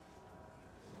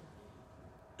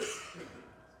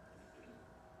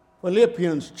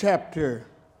Philippians chapter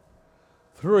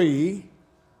 3,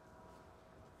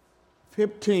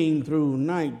 15 through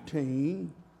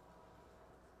 19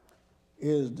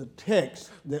 is the text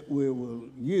that we will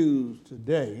use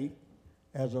today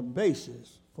as a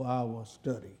basis for our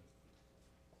study.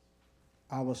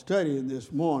 Our study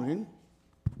this morning,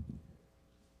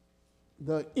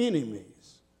 the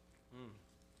enemies.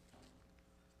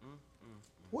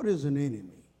 What is an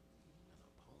enemy?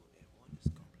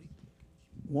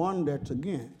 One that's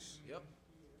against,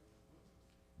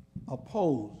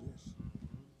 opposes,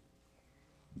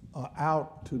 or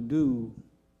out to do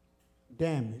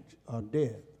damage or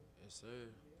death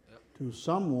to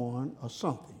someone or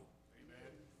something.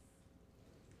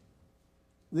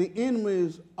 The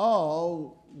enemies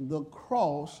of the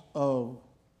cross of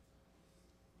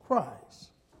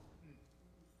Christ.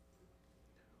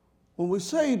 When we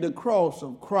say the cross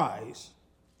of Christ,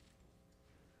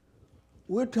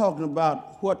 we're talking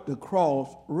about what the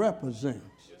cross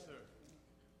represents. Yes,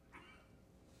 sir.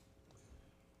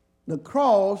 The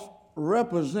cross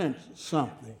represents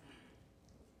something.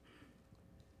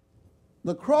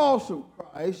 The cross of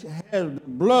Christ has the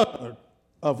blood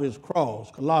of his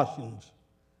cross, Colossians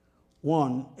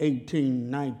 1, 18,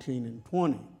 19, and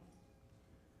 20.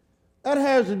 That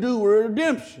has to do with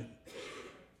redemption.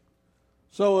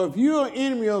 So if you're an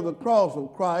enemy of the cross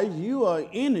of Christ, you are an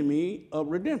enemy of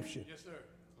redemption. Yes, sir.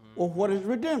 Well, what is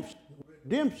redemption?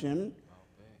 Redemption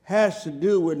has to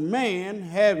do with man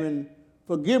having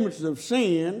forgiveness of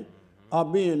sin or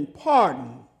being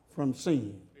pardoned from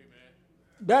sin.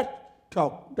 Amen.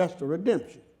 That's the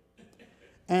redemption.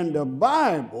 And the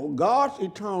Bible, God's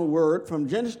eternal word from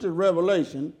Genesis to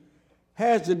Revelation,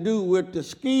 has to do with the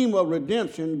scheme of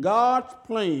redemption, God's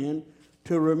plan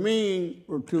to redeem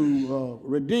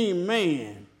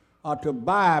man or to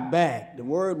buy back. The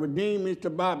word redeem means to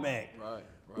buy back. Right.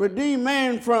 Redeem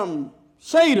man from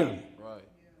Satan. Right.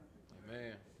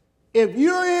 Amen. If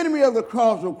you're an enemy of the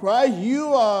cross of Christ, you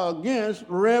are against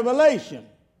revelation.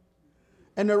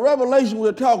 And the revelation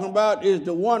we're talking about is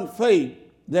the one faith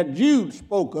that Jude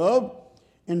spoke of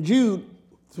in Jude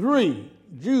 3.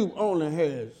 Jude only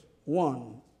has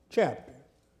one chapter,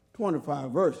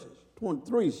 25 verses.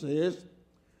 23 says,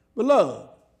 "Beloved,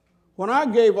 when I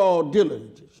gave all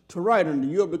diligence to write unto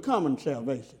you of the common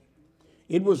salvation,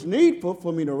 it was needful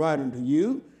for me to write unto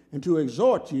you and to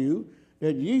exhort you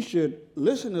that ye should,"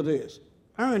 listen to this,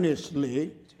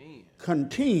 "earnestly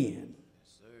contend."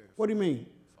 Yes, sir. What do you mean?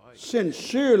 Fight.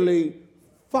 Sincerely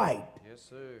fight Yes,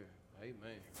 sir.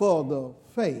 Amen. for the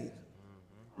faith.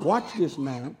 Watch this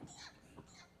now.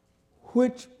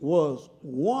 Which was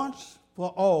once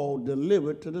for all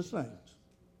delivered to the saints.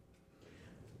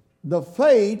 The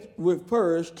faith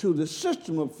refers to the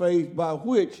system of faith by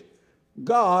which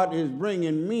God is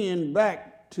bringing men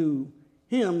back to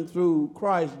him through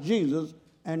Christ Jesus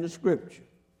and the Scripture.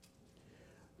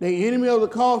 The enemy of the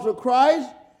cause of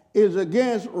Christ is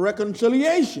against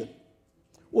reconciliation.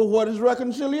 Well, what is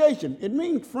reconciliation? It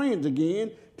means friends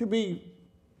again, to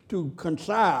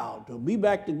reconcile, to be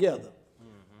back together.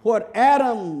 What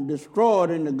Adam destroyed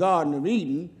in the Garden of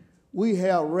Eden, we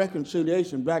have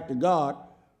reconciliation back to God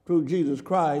through Jesus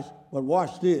Christ. But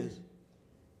watch this,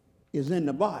 is in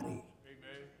the body.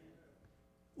 Amen.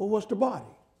 Well, what's the body?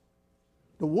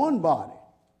 The one body.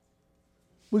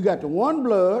 We got the one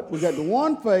blood, we got the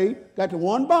one faith, got the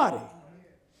one body.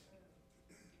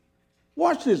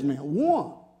 Watch this now,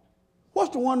 one. What's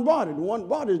the one body? The one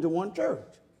body is the one church.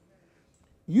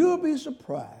 You'll be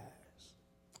surprised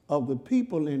of the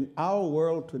people in our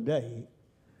world today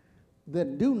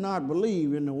that do not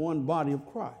believe in the one body of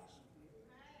Christ.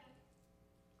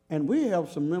 And we have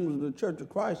some members of the Church of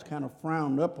Christ kind of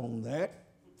frowned up on that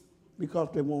because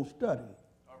they won't study.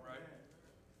 All right.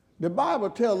 The Bible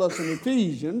tells us in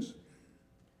Ephesians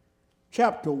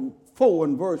chapter 4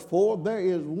 and verse 4, there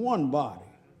is one body.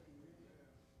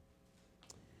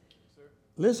 Sir.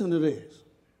 Listen to this.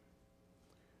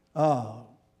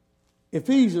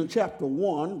 Ephesians chapter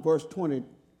 1, verse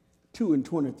 22 and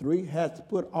 23, has to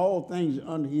put all things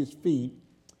under his feet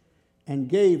and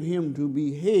gave him to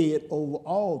be head over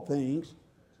all things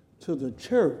to the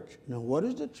church. Now, what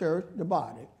is the church? The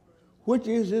body. Which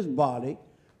is his body,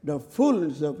 the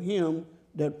fullness of him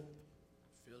that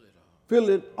fill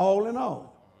it all in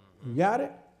all. You got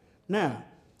it? Now,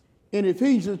 in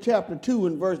Ephesians chapter 2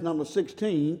 and verse number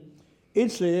 16,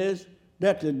 it says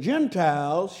that the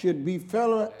Gentiles should be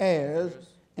fellow heirs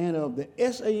and of the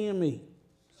SAME,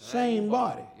 same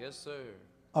body. Yes, sir.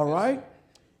 All right?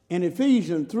 In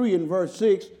Ephesians 3 and verse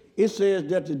 6, it says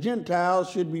that the Gentiles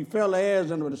should be fellow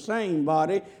heirs under the same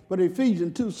body, but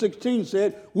Ephesians 2:16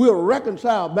 said we're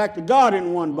reconciled back to God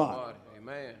in one body.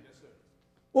 Amen. Yes,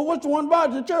 Well, what's the one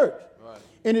body? The church. Right.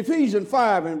 In Ephesians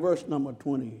 5 and verse number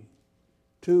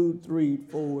 22, 3,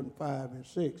 4, and 5, and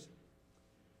 6,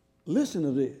 listen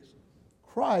to this.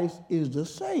 Christ is the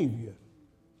Savior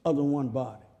of the one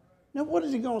body. Now, what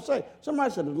is he going to say?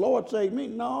 Somebody said, the Lord saved me.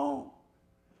 No,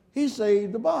 he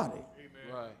saved the body.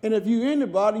 Right. And if you're in the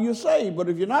body, you're saved. But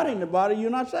if you're not in the body, you're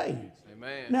not saved.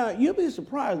 Amen. Now, you'll be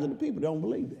surprised that the people don't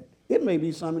believe that. It may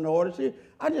be some in the audience here.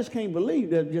 I just can't believe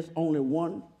there's just only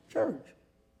one church.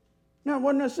 Now,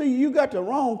 you got the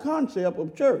wrong concept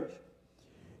of church.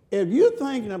 If you're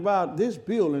thinking about this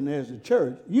building as a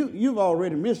church, you've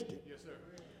already missed it. Yes, sir.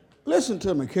 Listen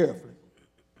to me carefully.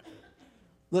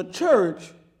 The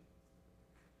church,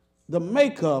 the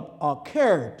makeup or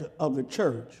character of the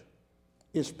church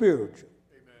is spiritual.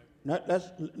 Amen. Now,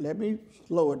 let me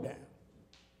slow it down.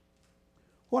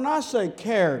 When I say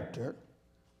character,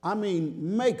 I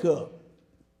mean makeup.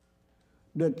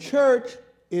 The church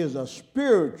is a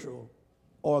spiritual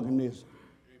organism.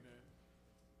 Amen.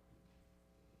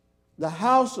 The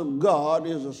house of God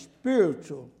is a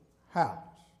spiritual house.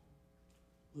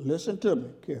 Listen to me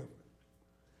carefully.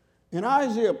 In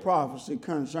Isaiah prophecy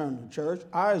concerning the church,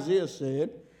 Isaiah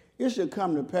said, it shall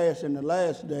come to pass in the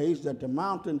last days that the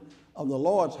mountain of the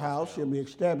Lord's house shall be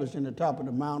established in the top of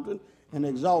the mountain and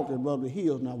exalted above the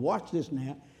hills. Now watch this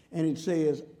now. And it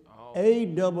says,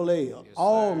 A-double-L, Yes,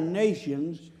 all sir.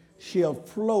 nations shall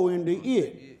flow into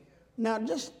it. Now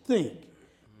just think,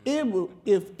 if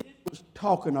it was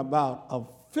talking about a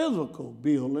physical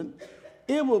building,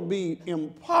 it would be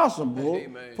impossible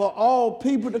Amen. for all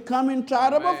people to come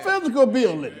inside of a Amen. physical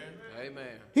building. Amen.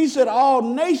 He said, all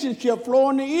nations shall flow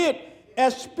into it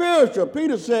as spiritual.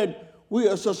 Peter said,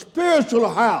 it's a spiritual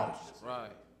house.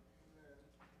 Right.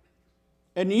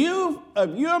 And if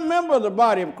you're a member of the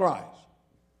body of Christ,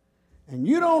 and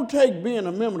you don't take being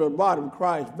a member of the body of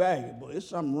Christ valuable, there's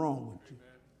something wrong with you.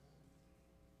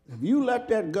 If you let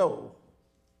that go,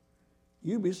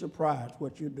 you'll be surprised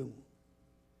what you're doing.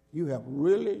 You have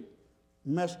really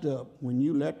messed up when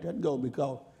you let that go,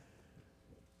 because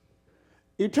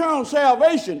eternal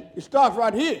salvation, it starts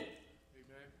right here.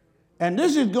 Amen. And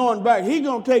this is going back. He's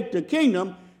going to take the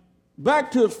kingdom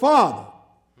back to his Father.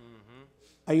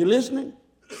 Are you listening?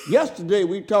 Yesterday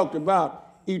we talked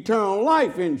about eternal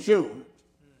life insurance.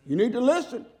 You need to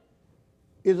listen.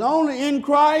 It's only in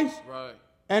Christ Right.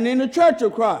 and in the church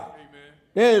of Christ. Amen.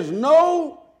 There is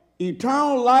no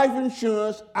eternal life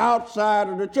insurance outside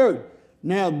of the church.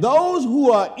 Now, those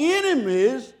who are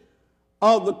enemies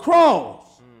of the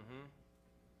cross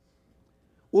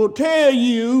will tell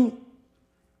you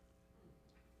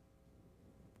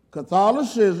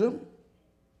Catholicism,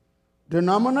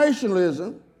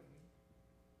 denominationalism,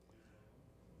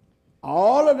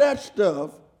 all of that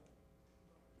stuff,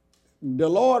 the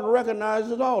Lord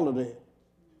recognizes all of that.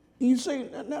 You see,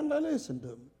 now listen to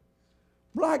me.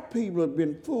 Black people have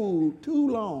been fooled too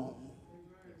long.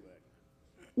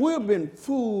 We've been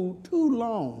fooled too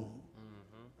long.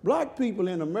 Black people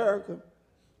in America,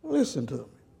 listen to me.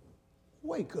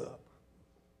 Wake up.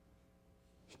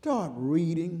 Start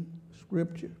reading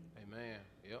Scripture. Amen.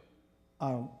 Yep.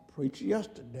 I preached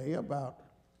yesterday about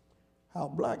how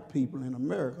black people in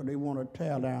America, they want to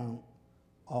tear down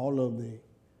all of the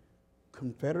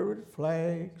Confederate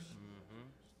flags,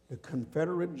 the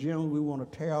Confederate generals. We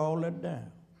want to tear all that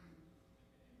down.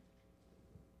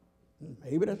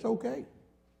 Maybe that's okay.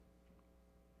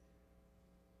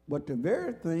 But the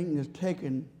very thing that's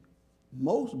taken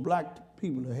most black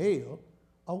people to hell,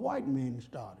 a white man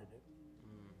started it.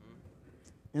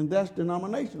 And that's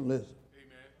denominationalism. Amen.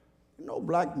 No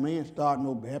black man started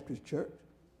no Baptist church.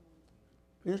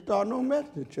 Didn't start no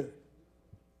Methodist church.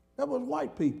 That was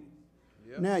white people.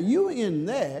 Yep. Now you in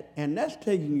that, and that's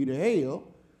taking you to hell,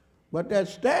 but that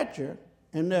stature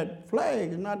and that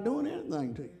flag is not doing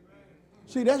anything to you.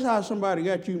 See, that's how somebody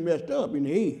got you messed up in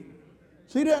the head.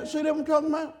 See that I'm talking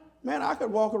about? Man, I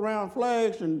could walk around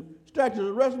flags and statues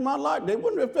the rest of my life. They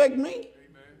wouldn't affect me.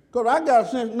 Because I got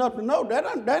sense enough to know that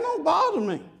don't bother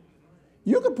me.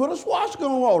 You could put a swastika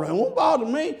on the wall. It won't bother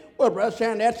me. Well, Brother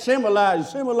Shannon, that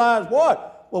symbolizes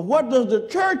what? Well, what does the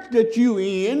church that you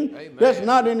in, Amen. that's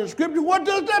not in the Scripture, what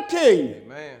does that tell you?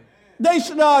 Amen. They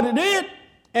started it,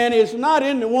 and it's not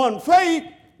in the one faith,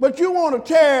 but you want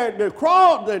to tear the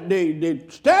cross, the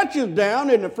statues down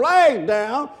and the flags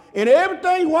down, and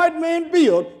everything white man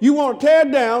built, you want to tear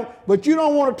down, but you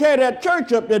don't want to tear that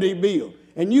church up that he built.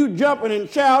 And you jumping and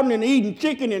shouting and eating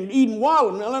chicken and eating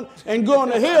watermelon and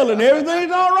going to hell and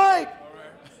everything's all right.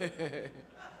 All right.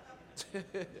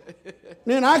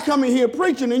 Then I come in here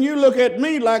preaching and you look at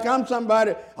me like I'm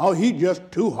somebody, oh, he just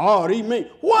too hard, he mean.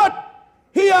 What?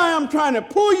 Here I am trying to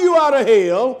pull you out of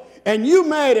hell and you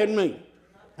mad at me.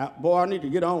 Now, boy, I need to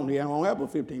get on here. I don't have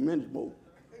but 15 minutes more.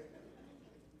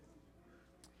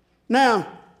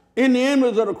 Now, in the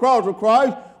image of the cross of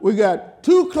Christ, we got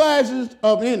two classes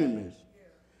of enemies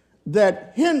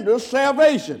that hinder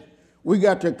salvation. We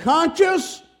got the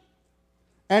conscious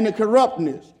and the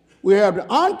corruptness. We have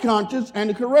the unconscious and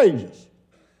the courageous.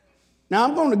 Now,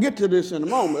 I'm going to get to this in a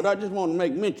moment. I just want to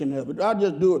make mention of it. I'll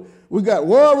just do it. We got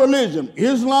world religion,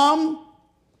 Islam,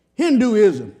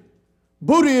 Hinduism,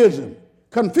 Buddhism,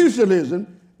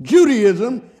 Confucianism,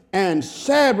 Judaism, and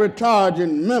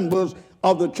sabotaging members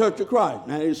of the Church of Christ.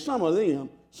 Now, there's some of them,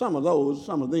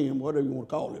 whatever you want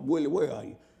to call it. Willie, where are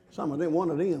you? Some of them, one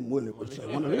of them, Willie would say,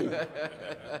 one of them.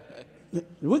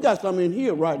 We got some in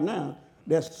here right now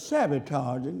that's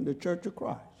sabotaging the Church of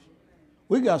Christ.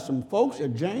 We got some folks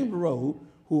at James Road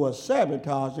who are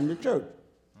sabotaging the church,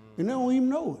 and they don't even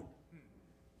know it.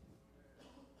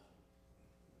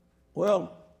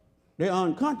 Well, they're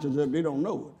unconscious that they don't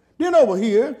know it. Then over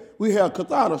here, we have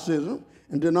Catholicism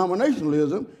and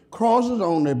denominationalism, crosses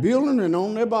on their building and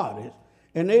on their bodies,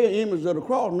 and they're images of the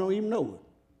cross and don't even know it.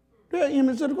 They're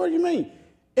images of the cross. What do you mean?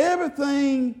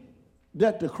 Everything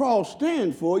that the cross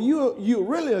stands for, you're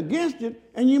really against it,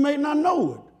 and you may not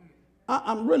know it.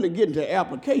 I'm really getting to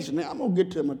application now. I'm going to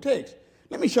get to my text.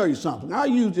 Let me show you something. I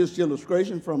use this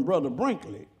illustration from Brother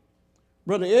Brinkley.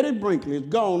 Brother Eddie Brinkley is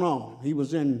gone on. He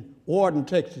was in Warden,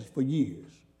 Texas for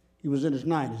years. He was in his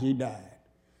 90s. He died.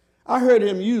 I heard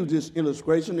him use this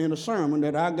illustration in a sermon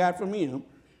that I got from him,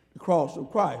 The Cross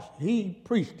of Christ. He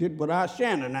preached it, but I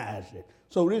Shannonized it.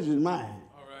 So this is mine.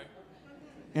 All right.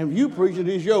 And if you preach it,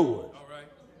 it's yours. All right.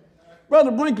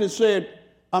 Brother Brinkley said,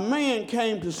 a man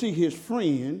came to see his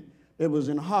friend that was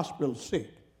in the hospital sick.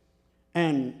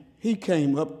 And he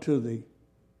came up to the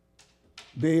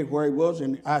bed where he was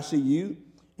in the ICU,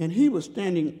 and he was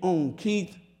standing on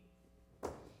Keith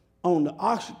on the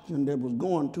oxygen that was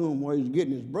going to him where he was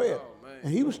getting his breath. Oh, man.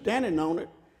 And he was standing on it,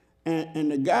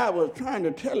 and the guy was trying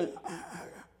to tell him,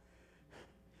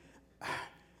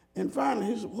 and finally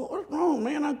he said, well, what's wrong,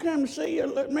 man? I came to see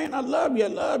you. Man, I love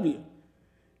you.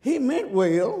 He meant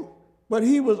well, but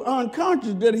he was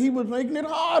unconscious that he was making it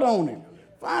hard on him.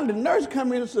 Finally, the nurse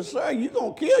come in and said, sir, you're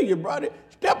going to kill your brother.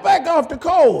 Step back off the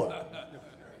cord. Amen.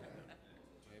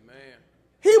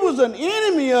 He was an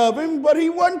enemy of him, but he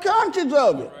wasn't conscious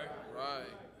of it. Right.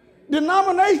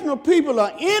 Denominational people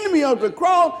are enemy of the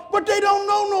cross, but they don't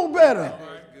know no better.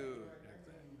 That's good.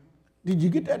 Did you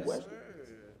get that, Wesley?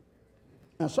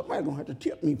 Now, somebody's going to have to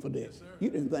tip me for this. You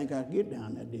didn't think I'd get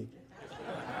down there, did you?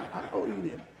 I know you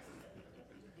did.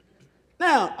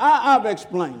 Now, I've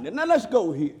explained it. Now, let's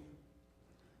go here.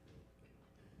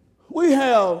 We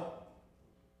have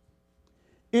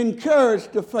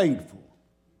encouraged the faithful.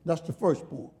 That's the first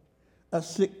point.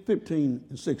 That's 15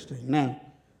 and 16. Now,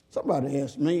 somebody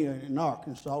asked me in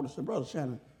Arkansas, they said, Brother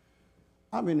Shannon,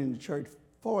 I've been in the church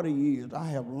 40 years. I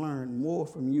have learned more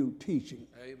from you teaching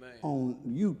Amen. on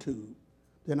YouTube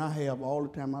than I have all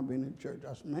the time I've been in church.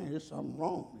 I said, man, there's something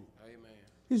wrong with me. Amen.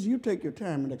 He said, you take your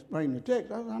time and explain the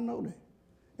text. I said, I know that.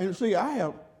 And see, I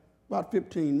have about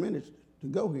 15 minutes to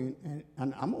go here,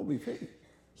 and I'm going to be finished.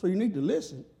 So you need to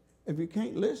listen. If you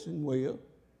can't listen well,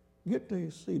 get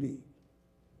the CD.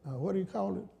 What do you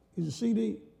call it? Is it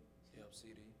CD? Yep,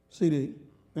 CD. CD.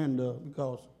 And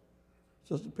because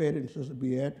Sister Petty and Sister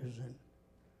Beatrice and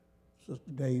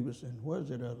Sister Davis and what is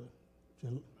that other?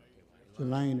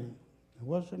 Jelaine and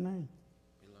what's her name?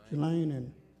 Jelaine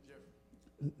and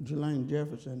Jelaine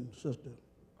Jefferson, Sister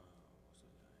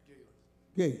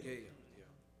Gail. Yeah, yeah.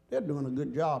 They're doing a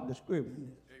good job describing it.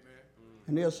 Amen.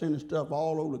 And they're sending stuff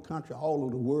all over the country, all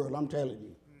over the world, I'm telling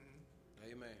you.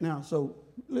 Amen. Now, so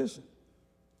listen,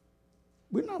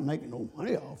 we're not making no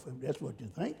money off of it. That's what you're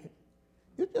thinking.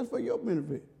 It's just for your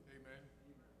benefit. Amen.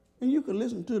 And you can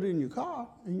listen to it in your car,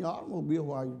 in your automobile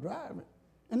while you're driving,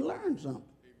 and learn something.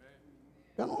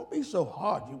 Amen. Don't be so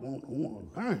hard you want to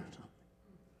learn something.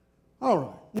 All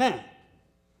right. Now,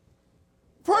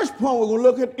 first point we're going to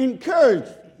look at, encourage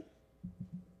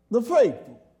the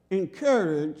faithful.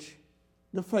 Encourage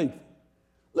the faithful.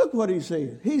 Look what he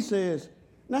says. He says,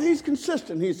 now he's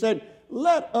consistent. He said,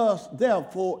 let us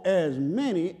therefore as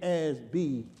many as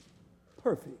be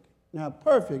perfect. Now,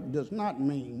 perfect does not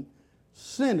mean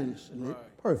sinlessly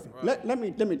perfect. Right. Let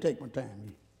me take my time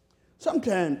here.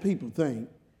 Sometimes people think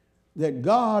that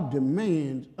God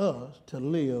demands us to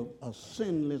live a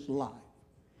sinless life.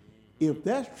 If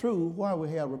that's true, why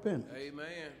we have repentance? Amen.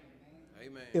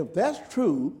 Amen. If that's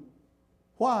true,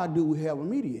 why do we have a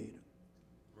mediator?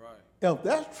 Right. If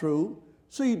that's true,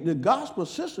 see, the gospel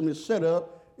system is set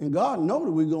up, and God knows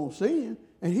that we're going to sin,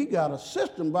 and he got a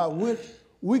system by which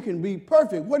we can be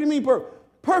perfect. What do you mean perfect?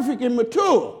 Perfect and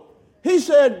mature. He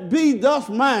said, be thus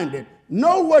minded.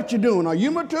 Know what you're doing. Are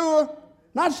you mature?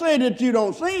 Not saying that you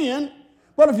don't sin,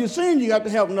 but if you sin, you have to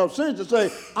have enough sense to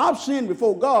say, I've sinned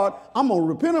before God. I'm going to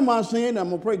repent of my sin. And I'm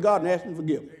going to pray God and ask him to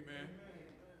forgive me. Amen.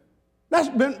 That's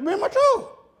been mature.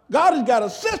 God has got a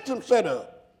system set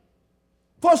up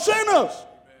for sinners. Amen.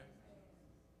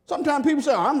 Sometimes people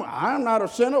say, I'm not a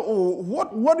sinner. Or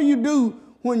what do you do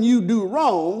when you do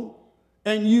wrong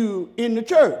and you in the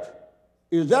church?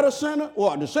 Is that a sinner?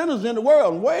 Well, the sinner's in the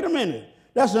world. Wait a minute.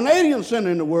 That's an alien sinner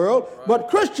in the world, right. But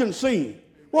Christians sin.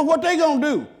 Well, what they going to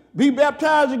do? Be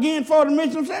baptized again for the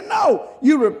remission of sin? No.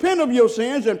 You repent of your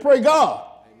sins and pray God.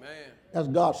 Amen. That's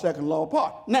God's second law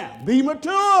part. Now, be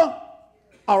mature.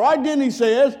 All right, then he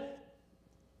says,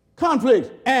 conflicts.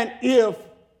 And if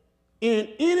in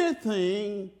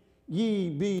anything ye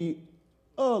be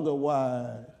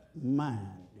otherwise minded.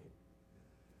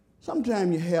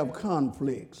 Sometimes you have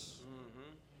conflicts.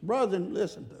 Brethren,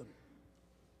 listen to me.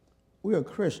 We are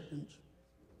Christians.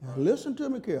 Now listen to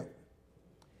me carefully.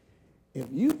 If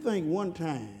you think one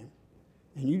time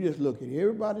and you just look at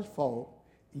everybody's fault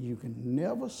and you can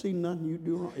never see nothing you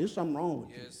do wrong, there's something wrong with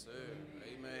you. Yes, sir.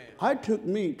 Amen. It took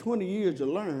me 20 years to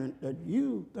learn that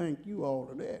you think you all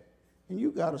of that. And you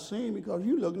got to sin because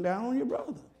you're looking down on your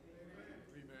brother.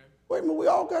 Amen. Wait a minute, we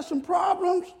all got some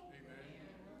problems. Amen.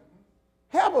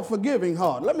 Have a forgiving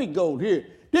heart. Let me go here.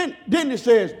 Then it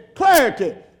says,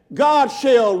 clarity. God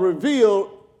shall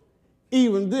reveal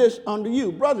even this unto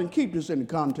you. Brethren, keep this in the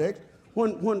context.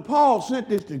 When Paul sent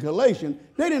this to Galatians,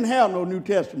 they didn't have no New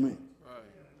Testament. Right.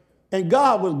 And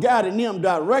God was guiding them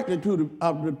directly to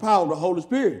the power of the Holy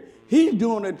Spirit. He's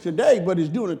doing it today, but he's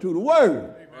doing it through the Word.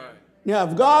 Right. Now,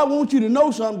 if God wants you to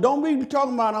know something, don't be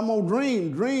talking about I'm going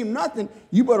to dream nothing.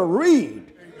 You better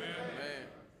read. Amen.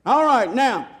 All right,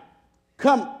 now,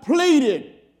 completed.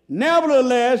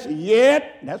 Nevertheless,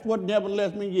 yet, that's what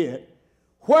nevertheless means yet.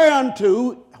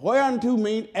 Whereunto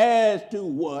means as to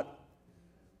what?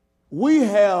 We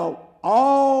have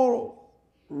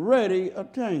already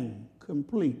attained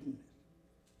completeness.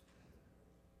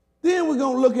 Then we're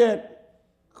going to look at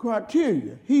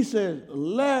criteria. He says,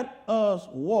 let us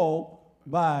walk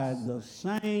by the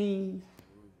same.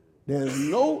 There's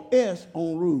no S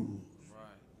on rules.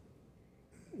 Right.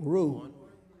 Rule.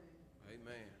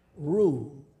 Amen.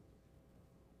 Rule.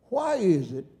 Why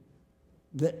is it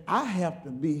that I have to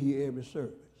be here every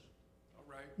service? All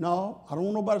right. No, I don't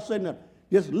want nobody to say nothing.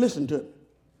 Just listen to it.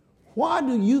 Why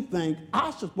do you think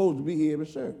I'm supposed to be here every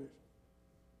service,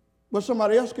 but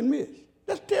somebody else can miss?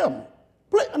 Just tell me.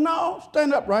 No,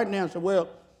 stand up right now and say, well,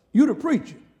 you're the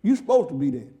preacher. You're supposed to be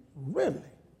there. Really?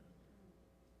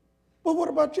 But what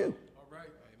about you? All right.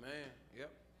 Amen.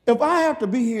 Yep. If I have to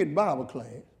be here at Bible class,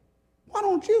 why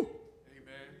don't you?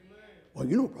 Well,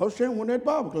 you know, Brother Sharon went that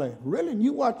Bible class. Really? And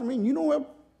you watching me? And you know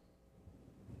what?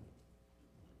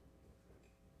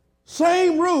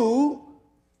 Same rule.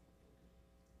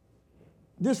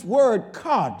 This word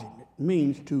cognate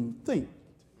means to think.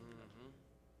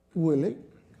 Mm-hmm. Will it?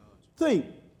 Think.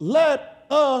 Let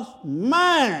us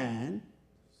mind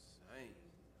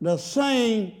the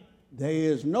same. There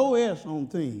is no S on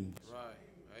things.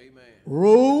 Right. Amen.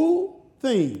 Rule,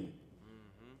 thing.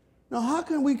 Now, how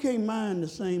come we can't mind the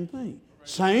same thing?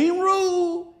 Same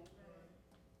rule.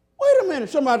 Wait a minute,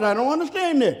 somebody, I don't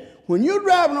understand that. When you're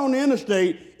driving on the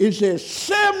interstate, it says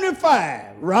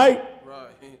 75, right? Right.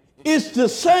 It's the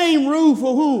same rule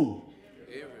for whom?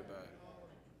 Everybody.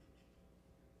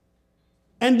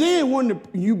 And then when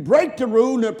you break the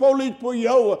rule and the police pull you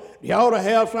over, they ought to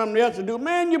have something else to do.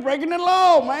 Man, you're breaking the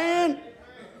law, man.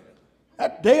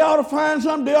 They ought to find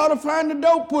something. They ought to find the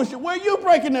dope pusher. Well, you're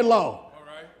breaking the law.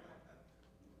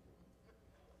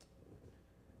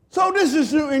 So this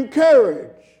is to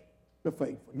encourage the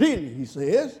faithful. Then he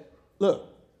says, look,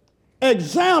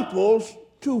 examples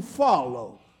to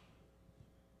follow.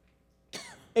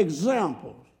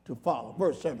 Examples to follow.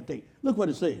 Verse 17. Look what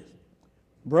it says.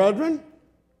 Brethren,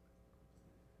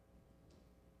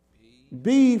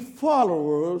 be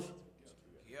followers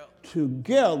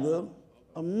together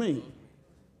of me.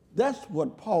 That's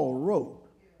what Paul wrote.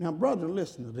 Now, brethren,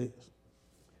 listen to this.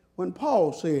 When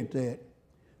Paul said that,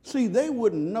 see, they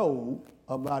wouldn't know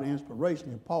about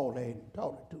inspiration if Paul hadn't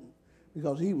taught it to them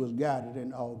because he was guided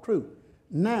in all truth.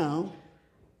 Now,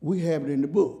 we have it in the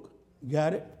book.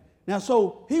 Got it? Now,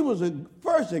 so he was a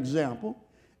first example,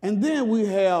 and then we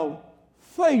have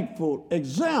faithful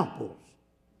examples.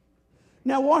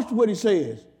 Now, watch what he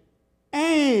says.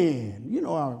 And, you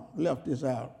know, I left this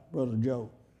out, Brother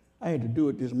Joe. I had to do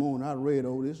it this morning. I read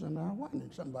over this, and why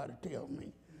didn't somebody tell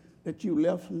me that you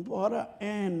left some part out?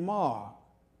 And Mark.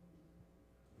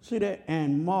 See that?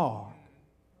 And mark.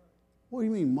 What do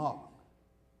you mean mark?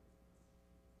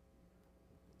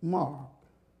 Mark.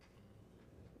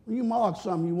 When you mark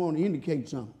something, you want to indicate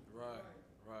something.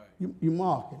 Right. You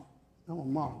mark it.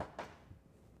 Don't mark.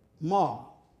 Mark.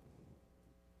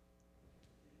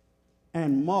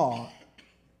 And mark.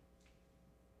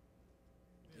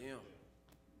 Yeah.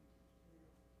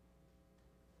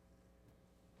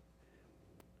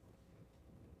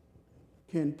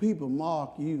 Can people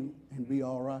mark you and be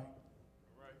all right?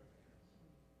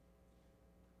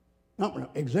 Now,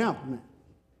 example now.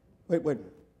 Wait.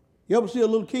 You ever see a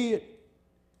little kid?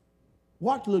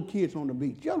 Watch little kids on the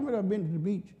beach. You ever been to the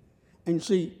beach? And you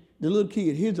see the little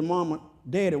kid, here's the mama,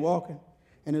 daddy walking,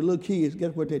 and the little kids,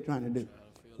 guess what they're trying to do?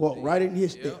 Walk right in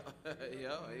his step.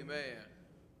 Yeah, amen.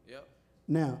 Yep.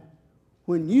 Now,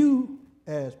 when you,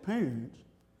 as parents,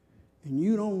 and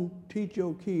you don't teach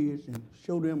your kids and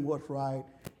show them what's right,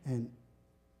 and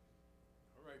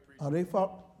are they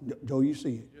Joe, you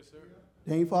see it. Yes, sir.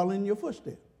 They ain't following in your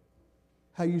footsteps.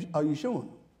 Are you showing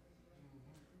them?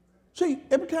 See,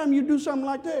 every time you do something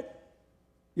like that,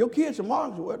 your kids are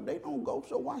marking, well, they don't go,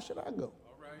 so why should I go?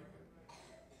 All right.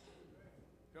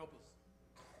 Help us.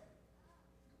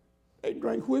 They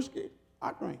drink whiskey,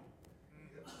 I drink.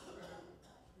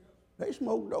 They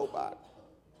smoke dope out.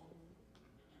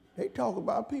 They talk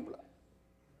about people.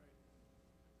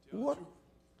 What?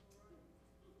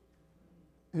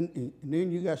 And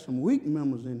then you got some weak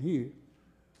members in here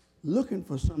looking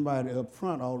for somebody up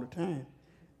front all the time.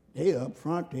 They up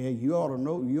front there, you ought to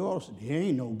know, you ought to say, he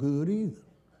ain't no good either.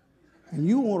 And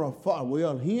you want to follow,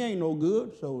 well, he ain't no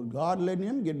good, so God letting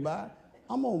him get by.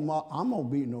 I'm gonna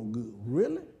be no good.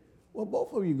 Really? Well,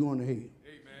 both of you going to hell.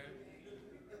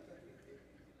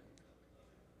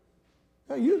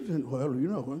 Amen. Well, you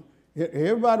know,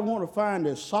 everybody want to find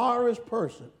the sorriest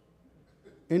person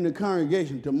in the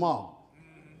congregation to mock.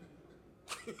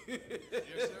 Yes,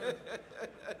 sir.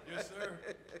 Yes, sir.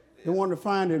 They want to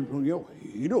find it.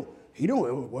 He don't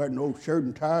ever wear no shirt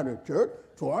and tie to church,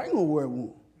 so I ain't gonna wear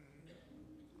one.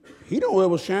 He don't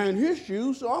ever shine his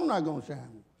shoes, so I'm not gonna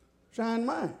shine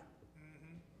mine.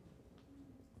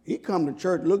 He come to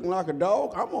church looking like a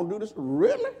dog. I'm gonna do this.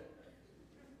 Really?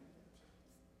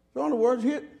 So in other words,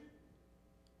 here,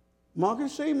 monkey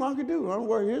see, monkey do. In other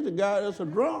words, here's a guy that's a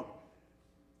drunk,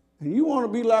 and you want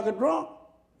to be like a drunk.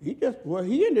 He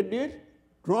in the ditch,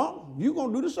 drunk. You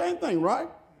gonna do the same thing, right?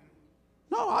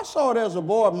 No, I saw it as a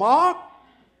boy.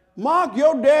 Mark,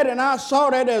 your dad and I saw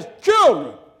that as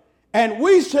children. And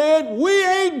we said, we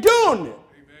ain't doing it.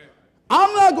 Amen.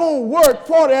 I'm not going to work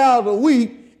 40 hours a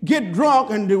week, get drunk,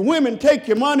 and the women take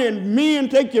your money and men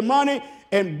take your money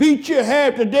and beat you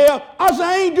half to death. I said,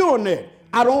 I ain't doing that.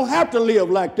 I don't have to live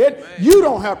like that. Amen. You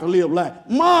don't have to live like that.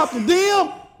 Mark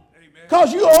them,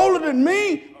 because you're older than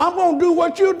me. I'm going to do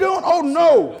what you're doing. Oh,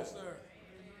 no. No, sir.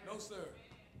 No, sir.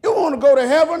 You want to go to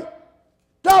heaven?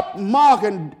 Stop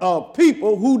marking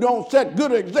people who don't set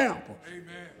good examples.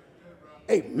 Amen.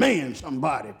 Amen,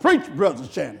 somebody. Preach, Brother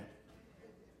Shannon.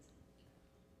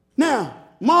 Now,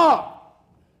 mark.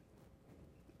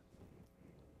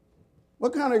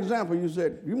 What kind of example you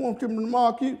said? You want them to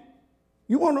mark you?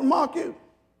 You want them to mark you?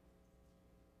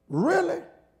 Really?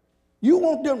 You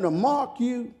want them to mark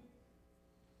you?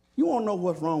 You want to know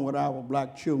what's wrong with our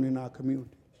black children in our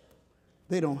community?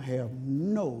 They don't have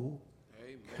no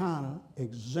kind of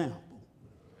example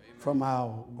from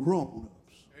our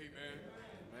grown-ups.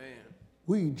 Amen.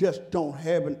 We just don't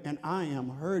have it, and I am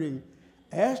hurting,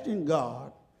 asking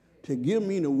God to give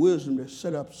me the wisdom to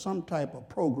set up some type of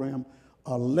program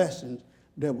or lessons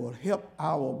that will help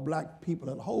our black people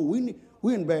as a whole.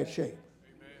 We're in bad shape.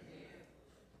 Amen.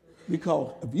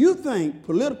 Because if you think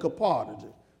political parties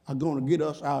are going to get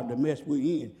us out of the mess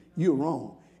we're in, you're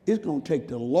wrong. It's going to take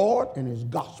the Lord and his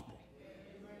gospel.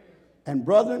 And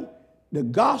brethren, the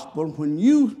gospel, when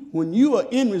you are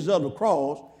enemies of the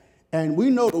cross, and we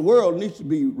know the world needs to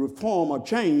be reformed or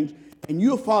changed, and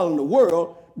you're following the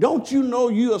world, don't you know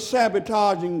you are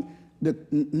sabotaging the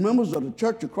members of the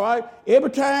Church of Christ?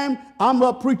 Every time I'm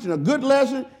up preaching a good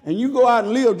lesson, and you go out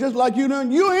and live just like you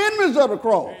done, you're enemies of the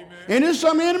cross. Amen. And there's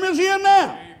some enemies here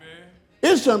now. Amen.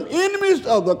 It's some enemies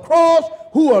of the cross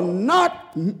who are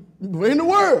not in the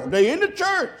world. They're in the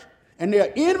church. And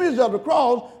they're enemies of the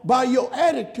cross by your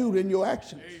attitude and your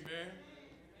actions. Amen.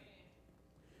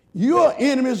 You're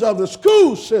enemies of the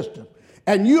school system.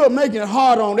 And you're making it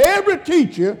hard on every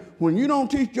teacher when you don't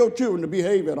teach your children to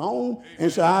behave at home. Amen.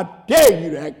 And say, I dare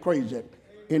you to act crazy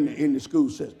in the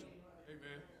school system.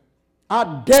 Amen.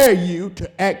 I dare you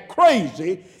to act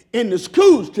crazy in the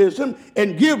school system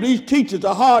and give these teachers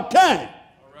a hard time.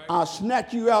 Right. I'll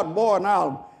snatch you out, boy, and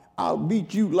I'll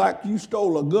beat you like you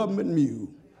stole a government mule.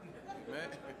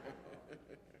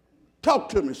 Talk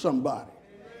to me, somebody.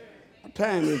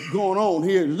 Time is going on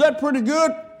here. Is that pretty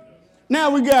good? Now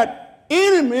we got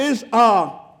enemies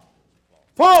are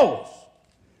false.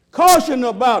 Caution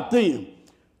about them.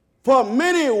 For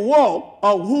many walk,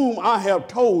 of whom I have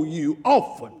told you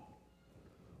often.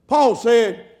 Paul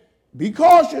said, be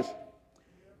cautious.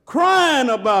 Crying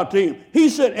about them. He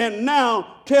said, and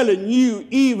now telling you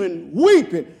even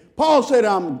weeping. Paul said,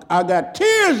 I got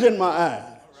tears in my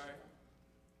eyes.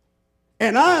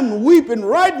 And I'm weeping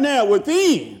right now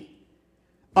within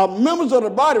members of the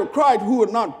body of Christ who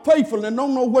are not faithful and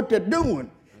don't know what they're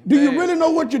doing. Do you really know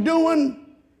what you're doing?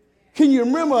 Can you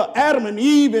remember Adam and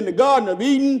Eve in the Garden of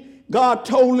Eden? God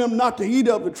told them not to eat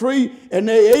of the tree, and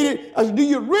they ate it. I said, do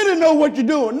you really know what you're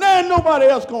doing? Now ain't nobody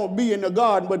else going to be in the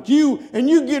garden but you, and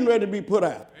you getting ready to be put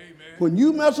out. Amen. When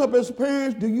you mess up as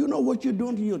parents, do you know what you're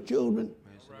doing to your children?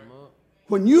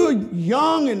 When you're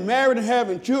young and married and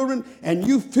having children, and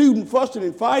you feuding, fussing,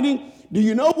 and fighting, do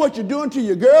you know what you're doing to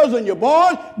your girls and your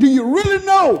boys? Do you really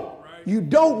know? Right. You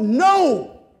don't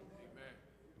know.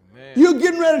 Amen. You're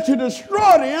getting ready to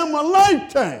destroy them a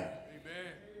lifetime.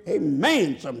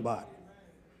 Amen, somebody.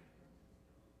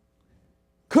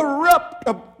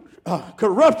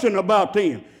 Corruption about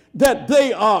them, that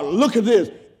they are, look at this,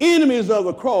 enemies of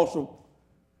the cross of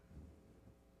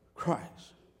Christ.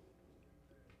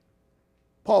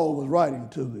 Paul was writing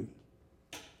to the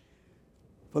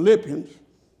Philippians.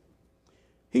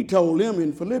 He told them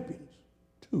in Philippians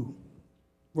 2,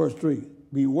 verse 3,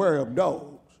 beware of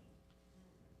dogs.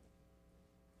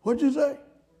 What'd you say?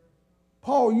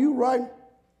 Paul, you writing?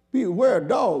 Beware of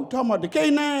dogs. Talking about the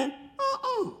canine? He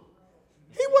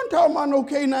wasn't talking about no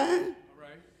canine.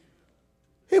 Right.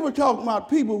 He was talking about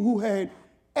people who had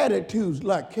attitudes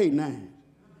like canines.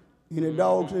 Any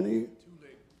dogs in here?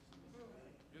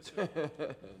 Too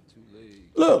late.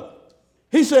 Look,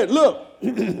 he said, look,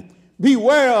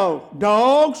 beware of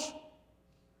dogs.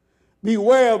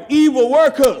 Beware of evil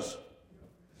workers.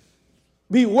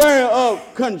 Beware of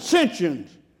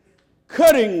contentions,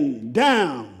 cutting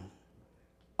down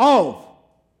of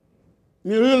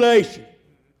mutilation.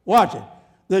 Watch it.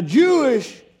 The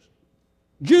Jews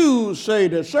say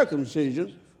that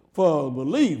circumcision for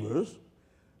believers,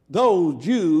 those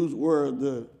Jews were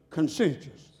the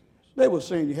conscientious. They were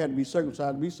saying you had to be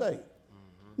circumcised to be saved.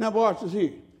 Mm-hmm. Now watch this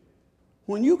here.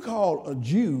 When you call a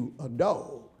Jew a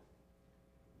dog,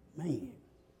 man,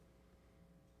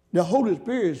 the Holy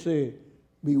Spirit said,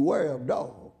 beware of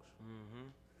dogs. Mm-hmm.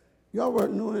 Y'all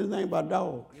ever know anything about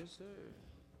dogs? Yes, sir.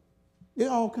 There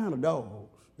are all kind of dogs. You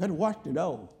got to watch the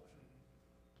dogs.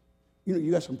 You know,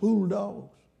 you got some poodle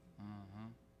dogs. Mm-hmm.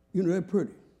 You know, they're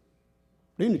pretty.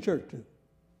 They're in the church, too.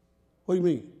 What do you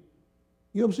mean?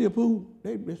 You ever see a poodle?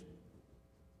 They just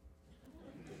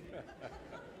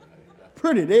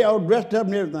pretty. They all dressed up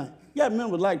and everything. You got to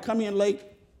remember, like, come in late.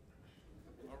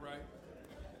 All right.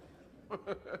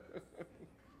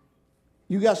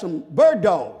 You got some bird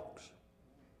dogs.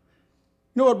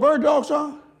 You know what bird dogs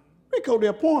are?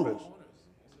 They're pointers.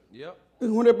 Yep.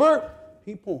 When they bird,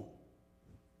 he point.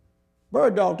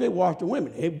 Bird dogs, they watch the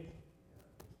women. They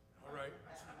all right.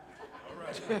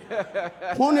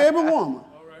 Point to every woman.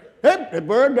 All right. Hey, they're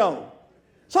bird dogs.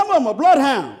 Some of them are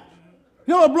bloodhounds.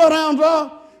 You know what bloodhounds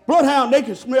are? Bloodhounds, they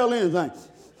can smell anything.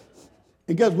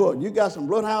 And guess what? You got some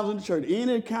bloodhounds in the church.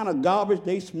 Any kind of garbage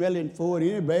they smelling for it,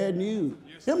 any bad news.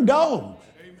 Yes, them dogs.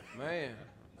 Man.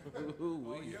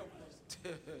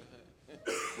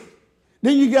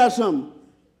 Then you got some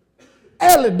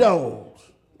alley dogs.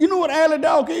 You know what alley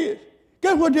dog is?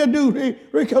 Guess what they'll do,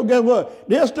 Rico? Guess what?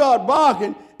 They'll start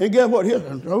barking, and guess what?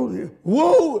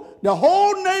 Whoa! The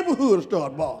whole neighborhood will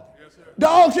start barking. Yes,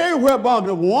 dogs everywhere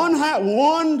barking. One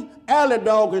alley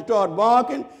dog can start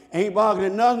barking, ain't barking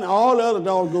at nothing. All the other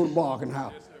dogs go to barking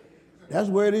house. Yes, that's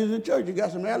where it is in church. You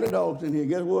got some alley dogs in here.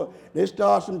 Guess what? They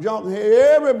start some junk in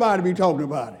here. Everybody be talking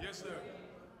about it. Yes, sir.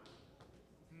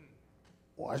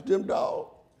 Watch them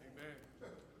dogs. Amen.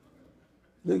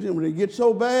 Look at them. When they get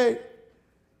so bad,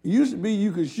 it used to be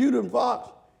you could shoot them fox.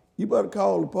 You better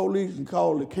call the police and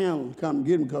call the county to come and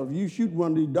get them, because if you shoot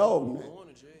one of these dogs,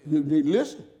 man, they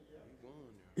listen.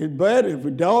 It's bad. If a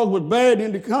dog was bad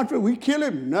in the country, we kill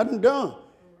him. Nothing done.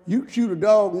 You shoot a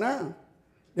dog now,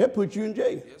 they'll put you in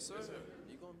jail. Yes, sir.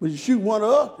 But you shoot one of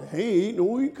us, hey, ain't no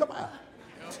way you come out.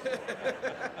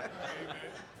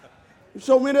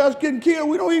 So many of us getting killed,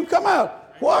 we don't even come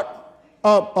out. What?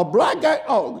 A black guy,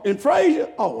 in Frazier,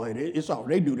 it's all,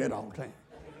 they do that all the time.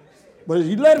 But if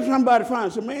you let somebody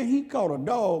find, say, man, he caught a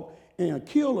dog and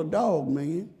killed a dog,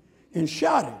 man, and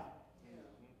shot him.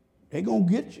 They gonna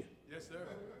get you. Yes, sir.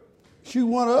 Shoot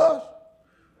one of us?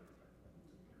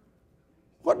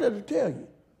 What does it tell you?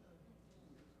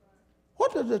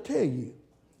 What does it tell you?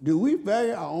 Do we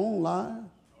value our own lives?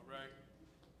 All right.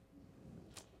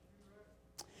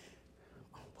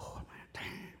 Oh, man,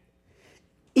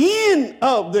 damn. End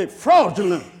of the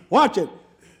fraudulent. Watch it.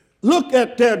 Look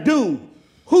at their doom.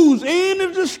 Whose end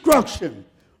is destruction.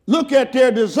 Look at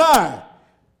their desire.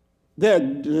 Their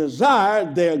desire,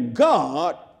 their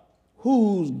God,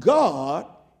 whose God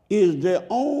is their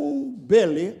own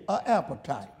belly or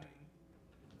appetite.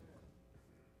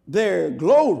 Their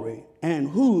glory, and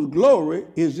whose glory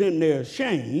is in their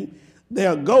shame,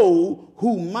 their goal,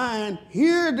 who mind,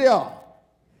 here they are,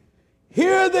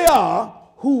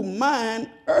 who mind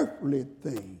earthly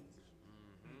things.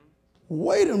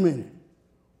 Wait a minute.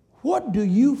 What do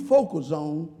you focus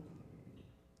on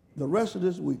the rest of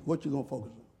this week? What you going to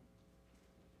focus on?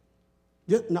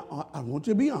 Just, now, I want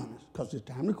you to be honest, because it's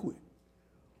time to quit.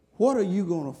 What are you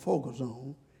going to focus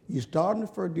on? You're starting the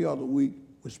first day of the week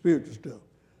with spiritual stuff.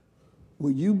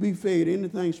 Will you be fed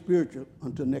anything spiritual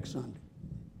until next Sunday?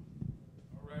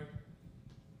 All right.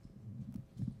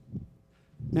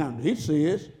 Now, it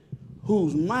says, who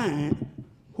mind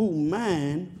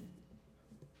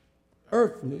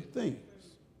earthly things.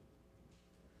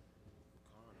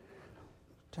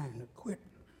 Time to quit.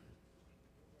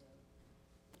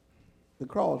 The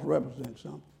cross represents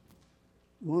something.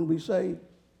 You want to be saved?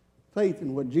 Faith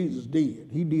in what Jesus did.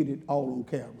 He did it all on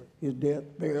Calvary. His death,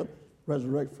 burial,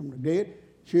 resurrection from the dead,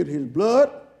 shed his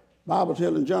blood. Bible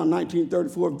tells in John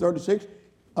 19:34 and 36,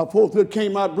 a forthwith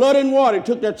came out blood and water. He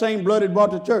took that same blood and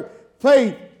brought to church.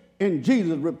 Faith in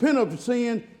Jesus. Repent of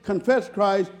sin, confess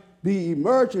Christ, be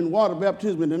immersed in water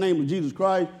baptism in the name of Jesus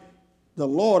Christ. The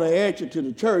Lord will add you to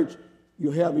the church.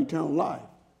 You have eternal life.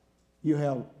 You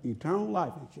have eternal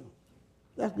life insurance.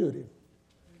 That's good, isn't it?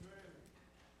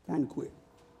 Time to quit.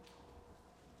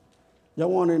 There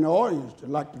one in the audience that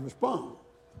like to respond.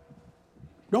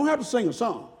 Don't have to sing a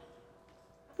song.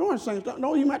 Don't have to sing a song.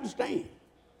 No, you have to stand.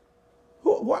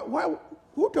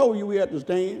 Who told you we had to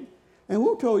stand? And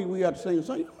who told you we had to sing a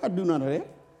song? You don't have to do none of that.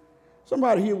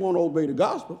 Somebody here won't obey the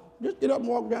gospel. Just get up and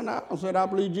walk down the aisle and say, I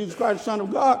believe Jesus Christ, the Son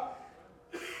of God.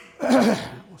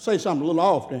 Say something a little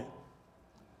off then.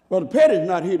 Brother Petty's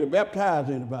not here to baptize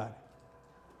anybody.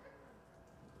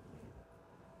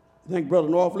 You think Brother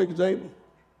Norfolk is able?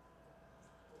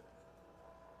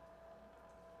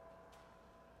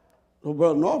 So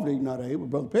Brother Norfolk is not able.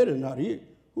 Brother Petty's not here.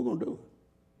 Who's going to do it?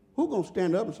 Who's going to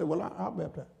stand up and say, well, I'll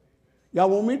baptize? Y'all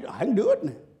want me to? I can do it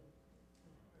now.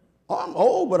 Oh, I'm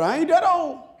old, but I ain't that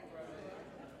old.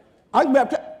 I can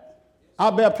baptize. I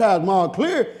baptized Mark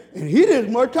Clear, and he is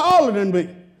much taller than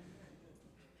me.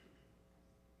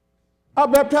 I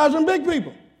baptize them big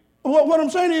people. What I'm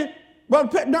saying is,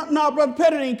 Brother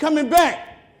Petty ain't coming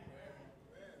back.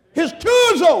 His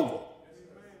tour's over.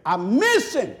 I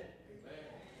miss him.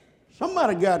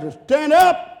 Somebody got to stand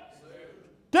up.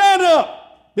 Stand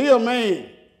up. Be a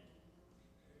man.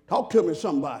 Talk to me,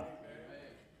 somebody.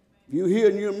 If you're here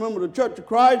and you remember the Church of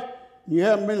Christ, and you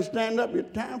haven't been to stand up,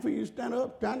 it's time for you to stand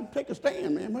up. Time to take a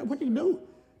stand, man. What are you doing?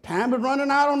 Time is running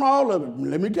out on all of it.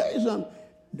 Let me tell you something.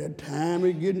 That time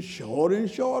is getting shorter and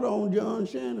shorter on John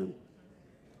Shannon.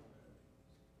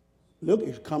 Look,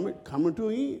 it's coming to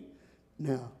an end.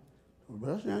 Now,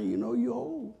 Brother Shannon, you know you're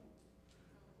old.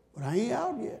 But I ain't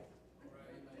out yet.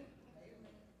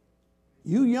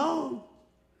 You young,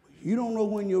 but you don't know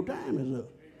when your time is up.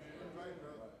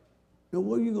 Now,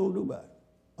 what are you going to do about it?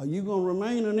 Are you going to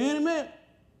remain an enemy?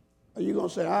 Are you going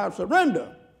to say, I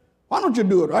surrender? Why don't you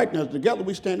do it right now? Together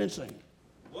we stand and sing.